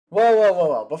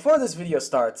Whoa. Before this video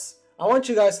starts, I want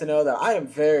you guys to know that I am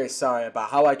very sorry about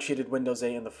how I treated Windows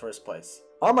 8 in the first place.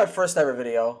 On my first ever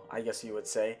video, I guess you would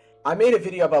say, I made a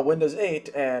video about Windows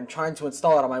 8 and trying to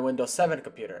install it on my Windows 7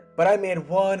 computer. But I made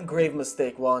one grave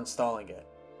mistake while installing it.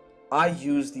 I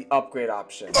used the upgrade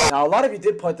option. Now, a lot of you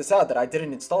did point this out that I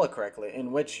didn't install it correctly,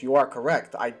 in which you are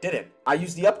correct, I didn't. I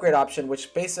used the upgrade option,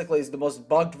 which basically is the most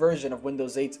bugged version of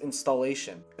Windows 8's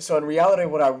installation. So in reality,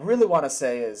 what I really want to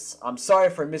say is, I'm sorry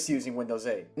for misusing Windows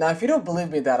 8. Now, if you don't believe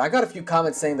me that I got a few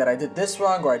comments saying that I did this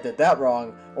wrong, or I did that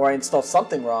wrong, or I installed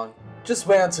something wrong, just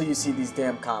wait until you see these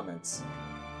damn comments.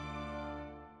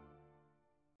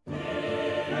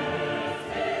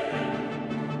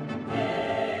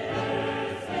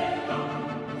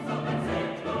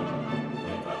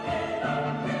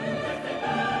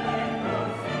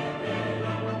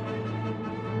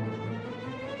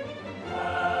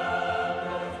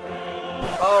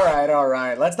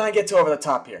 Alright, let's not get too over the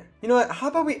top here. You know what, how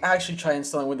about we actually try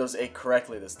installing Windows 8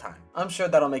 correctly this time? I'm sure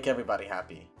that'll make everybody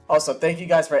happy. Also, thank you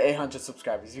guys for 800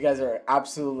 subscribers, you guys are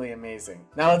absolutely amazing.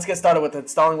 Now let's get started with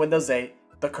installing Windows 8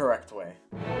 the correct way.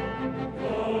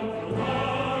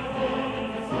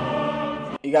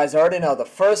 You guys already know the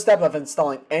first step of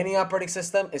installing any operating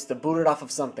system is to boot it off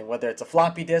of something, whether it's a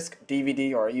floppy disk,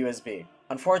 DVD, or a USB.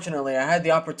 Unfortunately, I had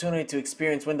the opportunity to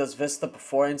experience Windows Vista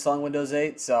before installing Windows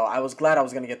 8, so I was glad I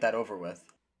was going to get that over with.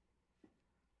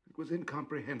 It was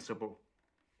incomprehensible.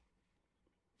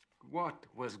 What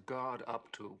was God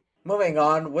up to? Moving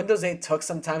on, Windows 8 took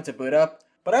some time to boot up,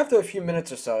 but after a few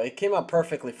minutes or so, it came out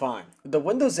perfectly fine. The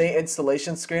Windows 8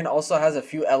 installation screen also has a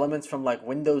few elements from like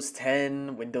Windows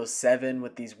 10, Windows 7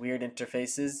 with these weird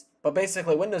interfaces. But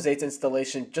basically, Windows 8's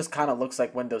installation just kind of looks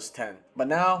like Windows 10. But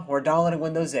now, we're downloading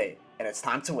Windows 8, and it's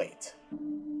time to wait.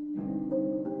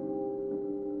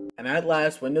 And at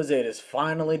last, Windows 8 is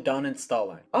finally done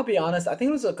installing. I'll be honest, I think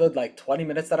it was a good like 20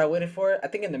 minutes that I waited for it. I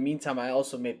think in the meantime, I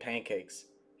also made pancakes.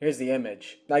 Here's the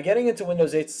image. Now getting into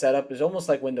Windows 8's setup is almost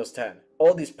like Windows 10.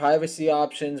 All these privacy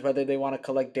options, whether they want to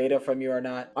collect data from you or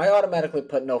not, I automatically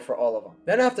put no for all of them.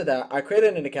 Then after that, I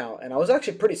created an account, and I was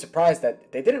actually pretty surprised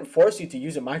that they didn't force you to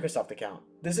use a Microsoft account.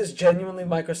 This is genuinely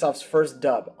Microsoft's first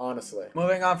dub, honestly.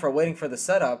 Moving on for waiting for the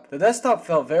setup, the desktop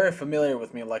felt very familiar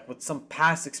with me, like with some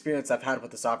past experience I've had with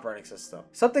this operating system.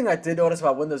 Something I did notice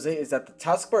about Windows 8 is that the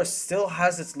taskbar still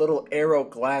has its little arrow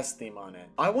glass theme on it.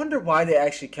 I wonder why they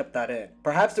actually kept that in.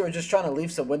 Perhaps they were just trying to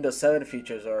leave some Windows 7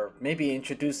 features, or maybe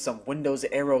introduce some Windows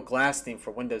arrow glass theme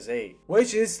for Windows 8.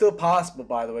 Which is still possible,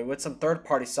 by the way, with some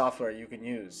third-party software you can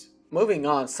use. Moving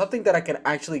on, something that I can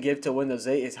actually give to Windows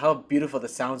 8 is how beautiful the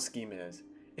sound scheme is.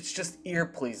 It's just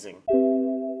ear-pleasing.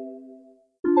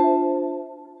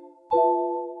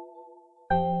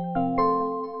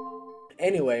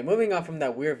 Anyway, moving on from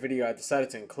that weird video I decided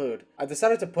to include, I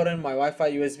decided to put in my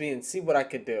Wi-Fi USB and see what I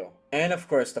could do. And of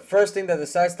course, the first thing that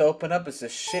decides to open up is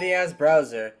this shitty-ass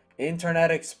browser, Internet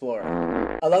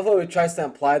Explorer. I love how it tries to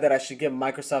imply that I should give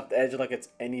Microsoft Edge like it's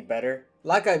any better.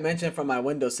 Like I mentioned from my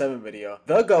Windows 7 video,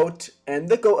 the GOAT, and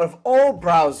the GOAT of all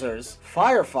browsers,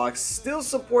 Firefox, still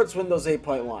supports Windows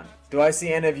 8.1. Do I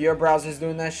see any of your browsers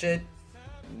doing that shit?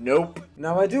 Nope.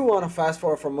 Now I do want to fast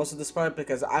forward for most of this part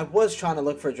because I was trying to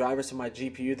look for drivers for my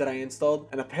GPU that I installed,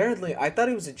 and apparently I thought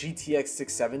it was a GTX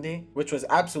 670, which was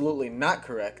absolutely not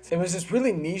correct. It was this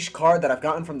really niche card that I've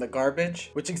gotten from the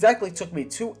garbage, which exactly took me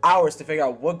 2 hours to figure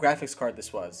out what graphics card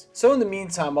this was. So in the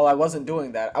meantime, while I wasn't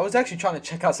doing that, I was actually trying to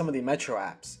check out some of the Metro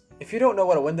apps. If you don't know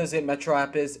what a Windows 8 Metro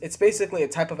app is, it's basically a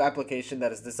type of application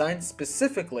that is designed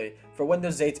specifically for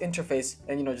Windows 8's interface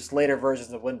and just later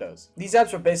versions of Windows. These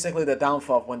apps were basically the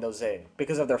downfall of Windows 8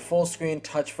 because of their full screen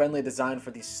touch-friendly design for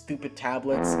these stupid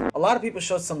tablets. A lot of people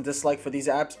showed some dislike for these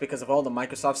apps because of all the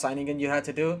Microsoft signing in you had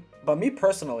to do, but me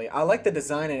personally, I like the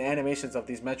design and animations of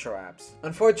these Metro apps.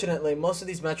 Unfortunately, most of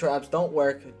these Metro apps don't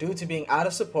work due to being out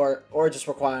of support or just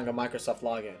requiring a Microsoft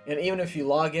login. And even if you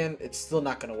log in, it's still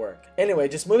not going to work. Anyway,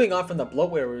 just moving on from the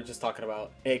bloatware we were just talking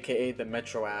about, aka the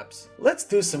Metro apps, let's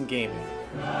do some gaming.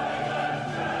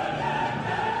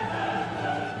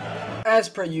 As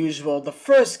per usual, the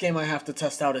first game I have to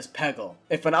test out is Peggle.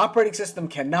 If an operating system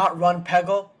cannot run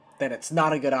Peggle, then it's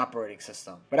not a good operating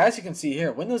system. But as you can see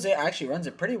here, Windows 8 actually runs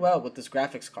it pretty well with this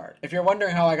graphics card. If you're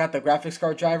wondering how I got the graphics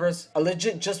card drivers, I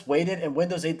legit just waited and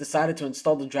Windows 8 decided to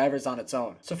install the drivers on its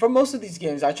own. So for most of these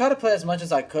games, I tried to play as much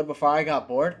as I could before I got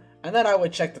bored, and then I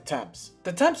would check the temps.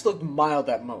 The temps looked mild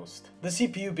at most. the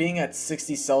CPU being at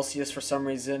 60 Celsius for some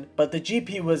reason, but the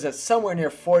GPU was at somewhere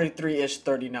near 43-ish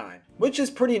 39, which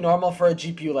is pretty normal for a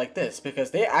GPU like this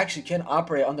because they actually can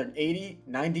operate under 80,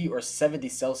 90, or 70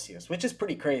 Celsius, which is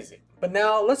pretty crazy. But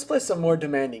now, let's play some more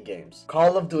demanding games.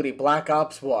 Call of Duty Black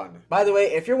Ops 1. By the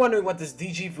way, if you're wondering what this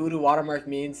DG Voodoo watermark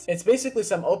means, it's basically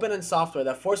some open-end software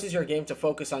that forces your game to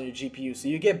focus on your GPU so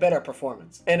you get better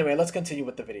performance. Anyway, let's continue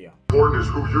with the video. Important is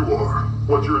who you are.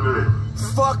 What's your name?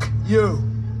 Fuck you.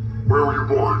 Where were you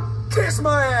born? Kiss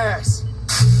my ass.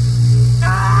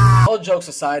 All jokes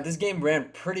aside, this game ran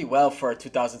pretty well for a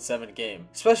 2007 game,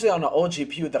 especially on an old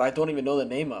GPU that I don't even know the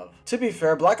name of. To be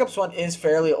fair, Black Ops 1 is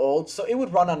fairly old, so it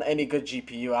would run on any good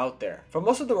GPU out there. For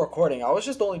most of the recording, I was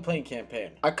just only playing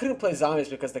campaign. I couldn't play zombies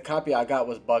because the copy I got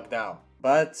was bugged out.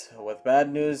 But with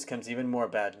bad news comes even more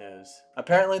bad news.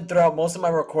 Apparently throughout most of my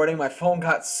recording, my phone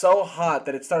got so hot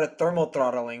that it started thermal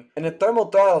throttling, and it thermal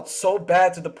throttled so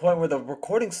bad to the point where the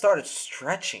recording started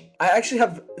stretching. I actually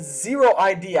have zero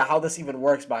idea how this even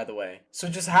works, by the way. So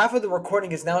just half of the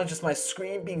recording is now just my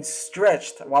screen being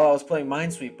stretched while I was playing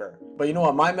Minesweeper. But you know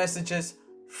what my message is?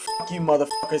 Fuck you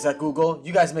motherfuckers at Google,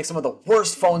 you guys make some of the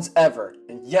worst phones ever,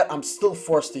 and yet I'm still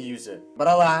forced to use it. But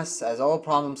alas, as all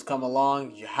problems come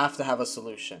along, you have to have a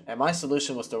solution. And my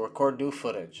solution was to record new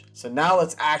footage. So now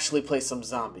let's actually play some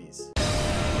zombies.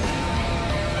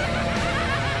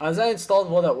 As I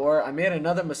installed World at War, I made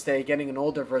another mistake getting an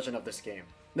older version of this game.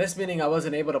 This meaning I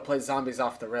wasn't able to play zombies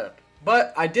off the rip.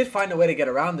 But I did find a way to get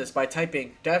around this by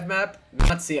typing devmap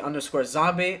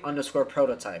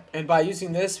Nazi_zombie_prototype. And by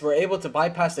using this, we're able to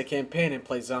bypass the campaign and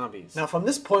play zombies. Now from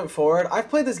this point forward, I've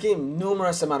played this game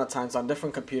numerous amount of times on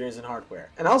different computers and hardware.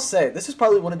 And I'll say, this is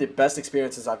probably one of the best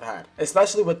experiences I've had.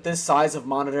 Especially with this size of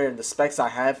monitor and the specs I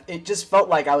have, it just felt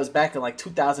like I was back in like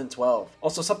 2012.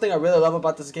 Also, something I really love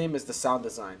about this game is the sound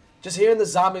design. Just hearing the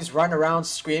zombies run around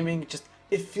screaming,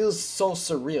 it feels so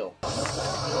surreal.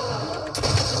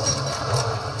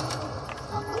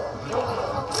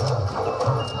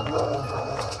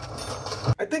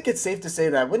 I think it's safe to say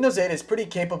that Windows 8 is pretty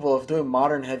capable of doing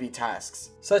modern heavy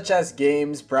tasks, such as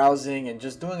games, browsing, and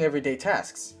just doing everyday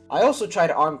tasks. I also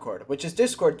tried Armcord, which is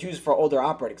Discord used for older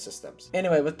operating systems.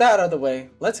 Anyway, with that out of the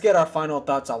way, let's get our final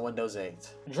thoughts on Windows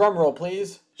 8. Drumroll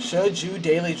please. Should you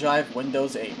daily drive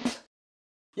Windows 8?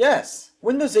 Yes!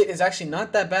 Windows 8 is actually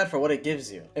not that bad for what it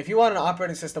gives you. If you want an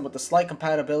operating system with a slight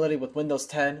compatibility with Windows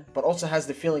 10, but also has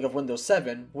the feeling of Windows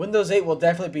 7, Windows 8 will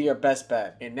definitely be your best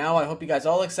bet. And now I hope you guys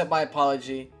all accept my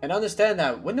apology, and understand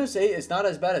that Windows 8 is not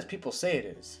as bad as people say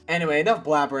it is. Anyway, enough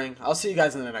blabbering, I'll see you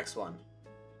guys in the next one.